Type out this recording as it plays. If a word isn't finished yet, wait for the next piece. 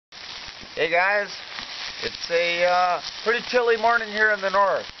Hey guys, it's a pretty chilly morning here in the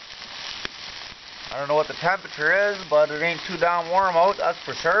north. I don't know what the temperature is, but it ain't too damn warm out, that's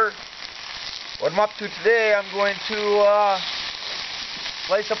for sure. What I'm up to today, I'm going to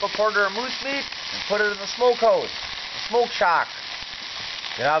slice up a quarter of moose meat and put it in the smokehouse, the SmokeShack.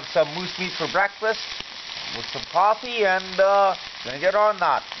 Gonna have some moose meat for breakfast with some coffee, and gonna get on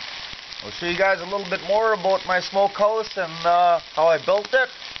that. I'll show you guys a little bit more about my smokehouse and how I built it.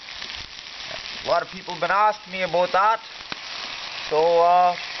 A lot of people have been asking me about that. So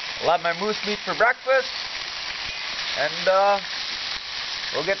I'll have my moose meat for breakfast, and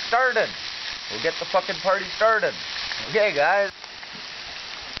we'll get started. We'll get the fucking party started. Okay, guys.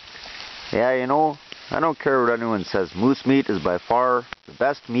 Yeah, you know, I don't care what anyone says. Moose meat is by far the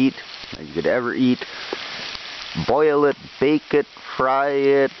best meat that you could ever eat. Boil it, bake it, fry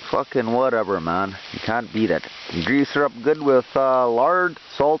it, fucking whatever, man. You can't beat it. You grease her up good with lard,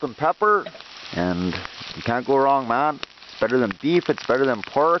 salt, and pepper, and you can't go wrong, man. It's better than beef, it's better than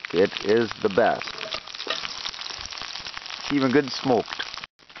pork, it is the best. It's even good smoked.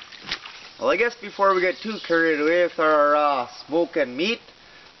 Well, I guess before we get too carried away with our smoking meat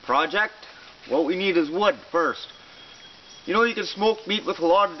project, what we need is wood first. You know, you can smoke meat with a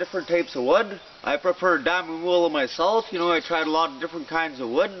lot of different types of wood. I prefer diamond willow myself. You know, I tried a lot of different kinds of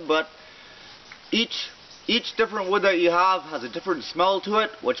wood, but each different wood that you have has a different smell to it,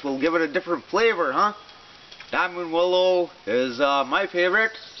 which will give it a different flavor, huh? Diamond willow is my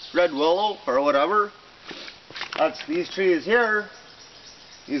favorite. Red willow, or whatever. That's these trees here.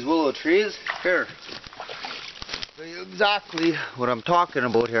 These willow trees. Here. I'll show you exactly what I'm talking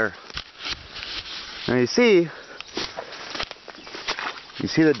about here. Now you see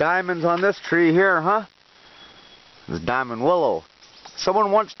the diamonds on this tree here, huh? This is diamond willow.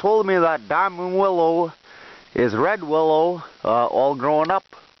 Someone once told me that diamond willow is red willow all grown up.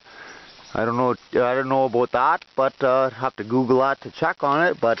 I don't know about that, but I'd have to Google that to check on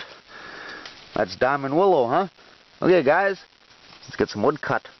it, but that's diamond willow, huh? Okay, guys, let's get some wood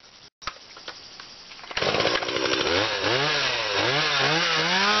cut.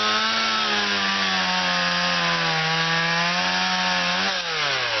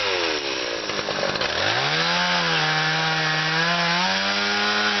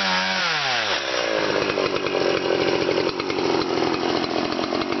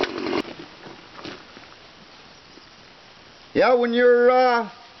 Yeah, when you're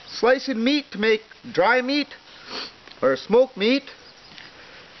slicing meat to make dry meat or smoked meat,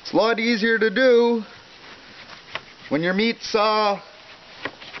 it's a lot easier to do when your meat's half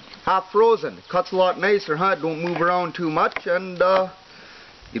frozen. It cuts a lot nicer, huh? It don't move around too much, and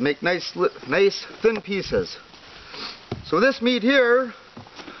you make nice thin pieces. So this meat here,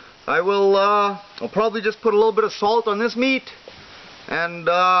 I'll probably just put a little bit of salt on this meat, and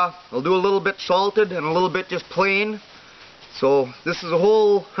I'll do a little bit salted and a little bit just plain. So this is a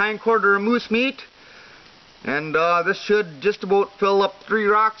whole hind quarter of moose meat, and this should just about fill up 3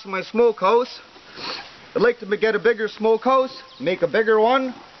 racks in my smokehouse. I'd like to get a bigger smokehouse, make a bigger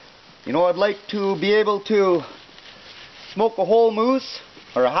one. You know, I'd like to be able to smoke a whole moose,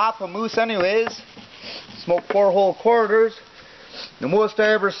 or a half a moose anyways. Smoke 4 whole quarters. The most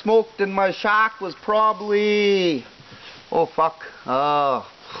I ever smoked in my shack was probably, a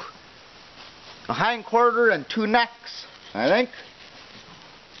hind quarter and 2 necks, I think.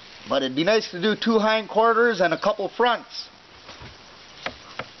 But it'd be nice to do 2 hind quarters and a couple fronts,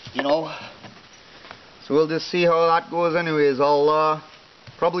 you know. So we'll just see how that goes anyways. I'll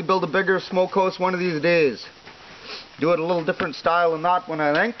probably build a bigger smokehouse one of these days. Do it a little different style than that one,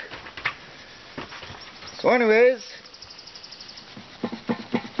 I think. So anyways,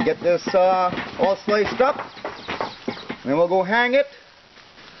 get this all sliced up, and then we'll go hang it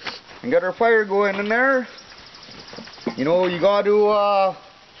and get our fire going in there. You know, you got to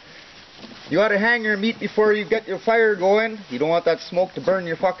hang your meat before you get your fire going. You don't want that smoke to burn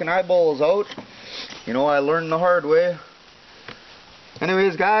your fucking eyeballs out. You know, I learned the hard way.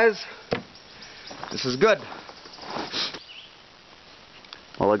 Anyways, guys, this is good.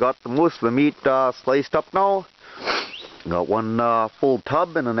 Well, I got most of the meat sliced up now. Got one full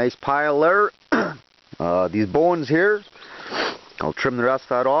tub and a nice pile there. These bones here, I'll trim the rest of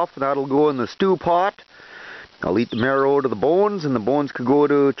that off, and that'll go in the stew pot. I'll eat the marrow out of the bones, and the bones could go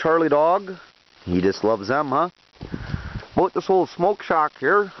to Charlie Dog. He just loves them, huh? About this whole SmokeShack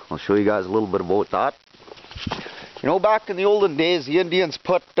here, I'll show you guys a little bit about that. You know, back in the olden days, the Indians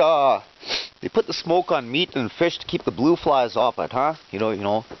put the smoke on meat and fish to keep the blue flies off it, huh? You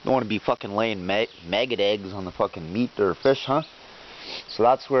know, don't want to be fucking laying maggot eggs on the fucking meat or fish, huh? So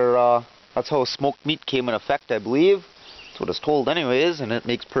that's how smoked meat came in effect, I believe. That's what it's told anyways, and it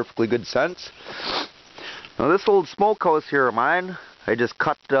makes perfectly good sense. Now this old smokehouse here of mine, I just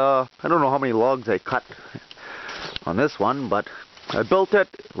cut, I don't know how many logs I cut on this one, but I built it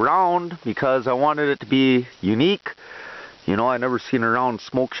round because I wanted it to be unique. You know, I never seen a round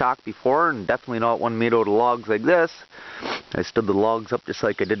smoke shack before, and definitely not one made out of logs like this. I stood the logs up just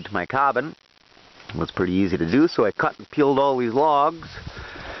like I did to my cabin. It was pretty easy to do, so I cut and peeled all these logs.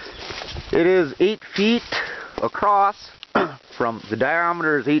 It is 8 feet across. From the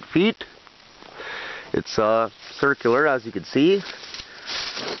diameter is 8 feet. It's circular, as you can see.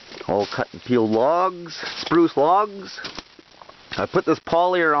 All cut and peeled logs, spruce logs. I put this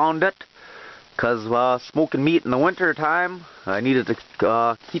poly around it because smoking meat in the winter time, I needed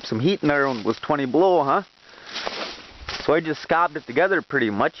to keep some heat in there when it was 20 below, huh? So I just scabbed it together pretty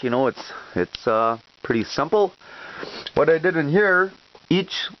much. You know, it's pretty simple. What I did in here,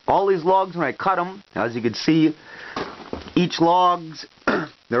 all these logs when I cut them, as you can see, each logs,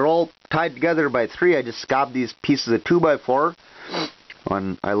 they're all tied together by 3. I just scabbed these pieces of 2x4.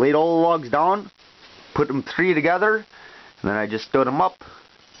 When I laid all the logs down, put them 3 together, and then I just stood them up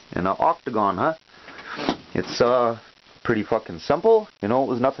in an octagon, huh? It's pretty fucking simple. You know, it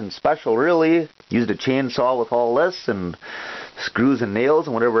was nothing special really. Used a chainsaw with all this and screws and nails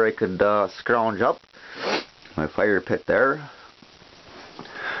and whatever I could scrounge up. My fire pit there.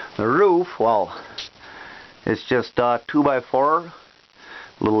 The roof, well, it's just 2x4,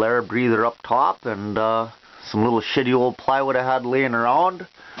 little air breather up top, and some little shitty old plywood I had laying around.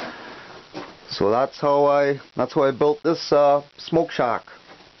 So that's how I built this smoke shack.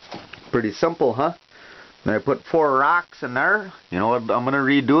 Pretty simple, huh? And I put 4 racks in there. You know, I'm gonna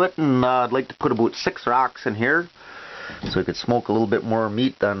redo it, and I'd like to put about 6 racks in here, so I could smoke a little bit more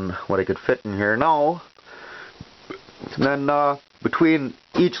meat than what I could fit in here now. And then between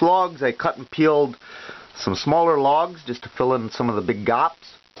each logs, I cut and peeled some smaller logs just to fill in some of the big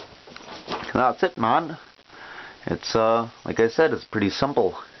gaps. And that's it, man. It's like I said, it's pretty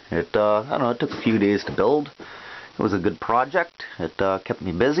simple. I don't know, it took a few days to build. It was a good project. It kept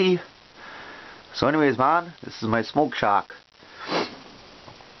me busy. So anyways, man, this is my smoke shack.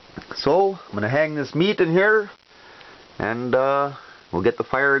 So I'm gonna hang this meat in here, and we'll get the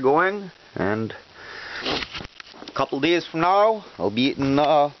fire going, and a couple days from now I'll be eating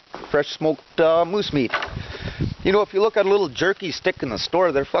fresh smoked moose meat. You know, if you look at a little jerky stick in the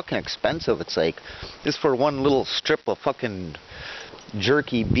store, they're fucking expensive. It's like, just for one little strip of fucking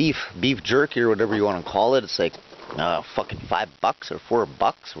jerky, beef jerky or whatever you want to call it, it's like fucking $5 or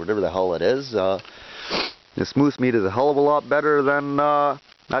 $4, whatever the hell it is. This moose meat is a hell of a lot better than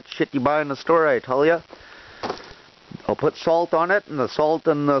that shit you buy in the store, I tell ya. I'll put salt on it, and the salt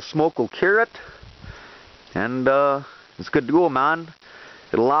and the smoke will cure it, and it's good to go, man.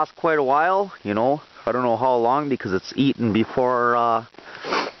 It'll last quite a while, you know. I don't know how long, because it's eaten before,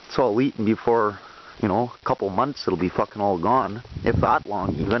 it's all eaten before, you know, a couple months it'll be fucking all gone, if that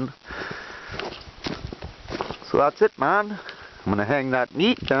long even. So that's it, man. I'm gonna hang that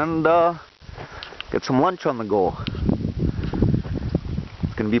meat and get some lunch on the go.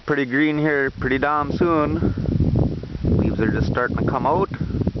 It's gonna be pretty green here pretty damn soon. Leaves are just starting to come out.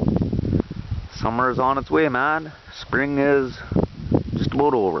 Summer is on its way, man. Spring is just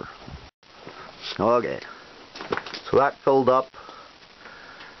about over. Okay, so that filled up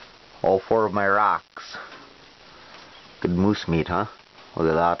all 4 of my racks. Good moose meat, huh? Look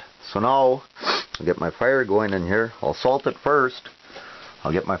at that. So now I'll get my fire going in here. I'll salt it first.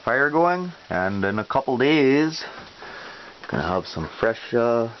 I'll get my fire going, and in a couple days I'm gonna have some fresh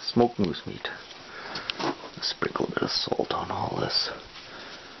smoked moose meat. Sprinkle a bit of salt on all this.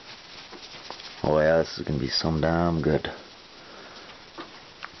 Oh yeah, this is gonna be some damn good.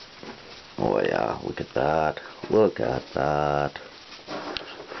 Oh yeah, look at that. Look at that.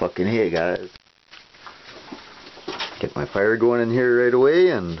 Fucking hey, guys. Get my fire going in here right away,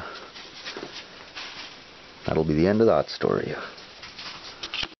 and that'll be the end of that story.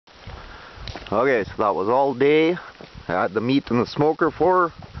 Okay, so that was all day. I had the meat in the smoker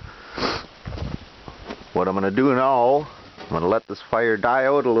for. What I'm gonna do now, I'm gonna let this fire die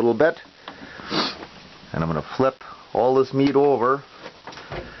out a little bit, and I'm gonna flip all this meat over.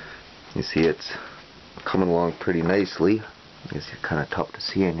 You see it's coming along pretty nicely. I guess it's kind of tough to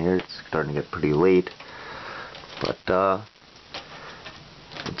see in here. It's starting to get pretty late. But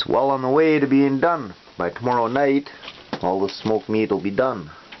it's well on the way to being done. By tomorrow night, all the smoked meat will be done.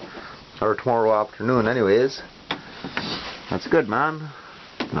 Or tomorrow afternoon anyways. That's good, man.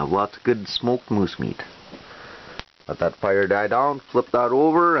 Now lots of good smoked moose meat. Let that fire die down, flip that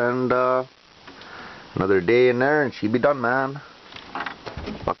over, and another day in there and she'll be done, man.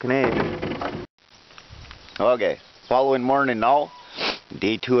 Fucking A. Okay, following morning now.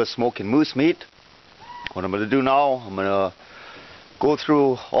 Day 2 of smoking moose meat. What I'm going to do now, I'm going to go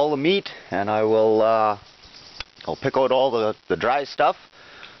through all the meat and I will I'll pick out all the dry stuff.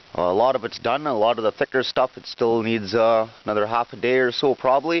 A lot of it's done. A lot of the thicker stuff, it still needs another half a day or so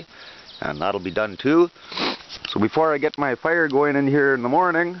probably, and that'll be done too. So before I get my fire going in here in the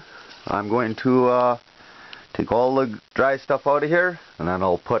morning, I'm going to take all the dry stuff out of here, and then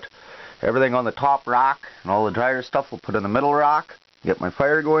I'll put everything on the top rack, and all the drier stuff I'll put in the middle rack, get my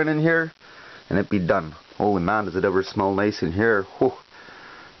fire going in here, and it be done. Holy man, does it ever smell nice in here. Whew.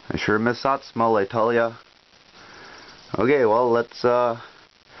 I sure miss that smell, I tell ya. Okay, well, let's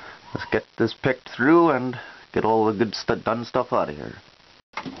get this picked through and get all the good done stuff out of here.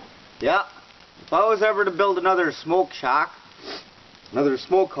 Yeah, if I was ever to build another smoke shack, another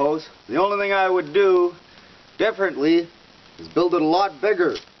smokehouse, the only thing I would do differently is build it a lot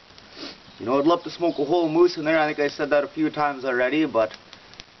bigger. You know, I'd love to smoke a whole moose in there. I think I said that a few times already, but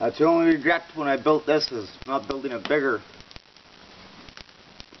that's the only regret when I built this, is not building it bigger.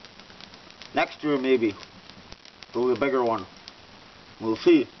 Next year maybe, build a bigger one. We'll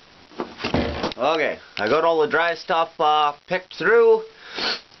see. Okay, I got all the dry stuff picked through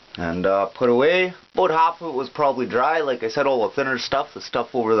and put away. About half of it was probably dry. Like I said, all the thinner stuff, the stuff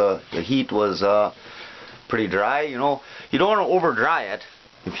over the heat was pretty dry. You know, you don't want to over dry it.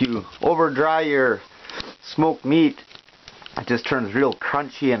 If you over dry your smoked meat, it just turns real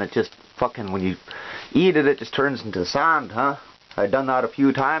crunchy, and it just fucking, when you eat it, it just turns into sand, huh? I've done that a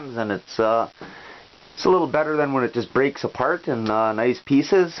few times, and it's a little better than when it just breaks apart in nice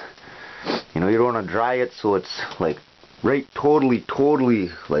pieces. You know, you don't want to dry it so it's like right totally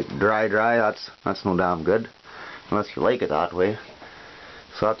like dry. That's no damn good, unless you like it that way.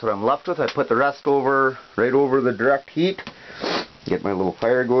 So that's what I'm left with. I put the rest right over the direct heat. Get my little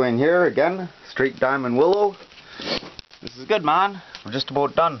fire going here again. Straight diamond willow. This is good, man. We're just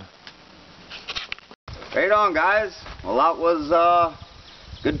about done. Right on, guys. Well, that was a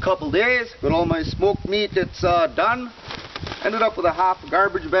good couple days. Got all my smoked meat. It's done. Ended up with a half a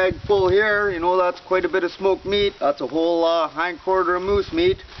garbage bag full here. You know, that's quite a bit of smoked meat. That's a whole hind quarter of moose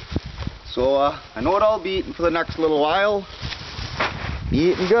meat. So I know what I'll be eating for the next little while. Be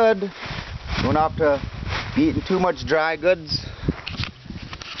eating good. Don't have to be eating too much dry goods.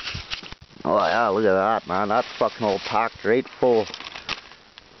 Oh yeah, look at that, man. That's fucking all packed right full.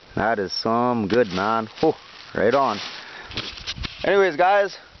 That is some good, man. Whew, right on. Anyways,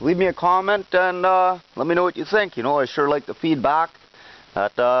 guys, leave me a comment and let me know what you think. You know, I sure like the feedback.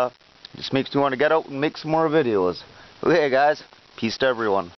 That just makes me want to get out and make some more videos. Okay, guys, peace to everyone.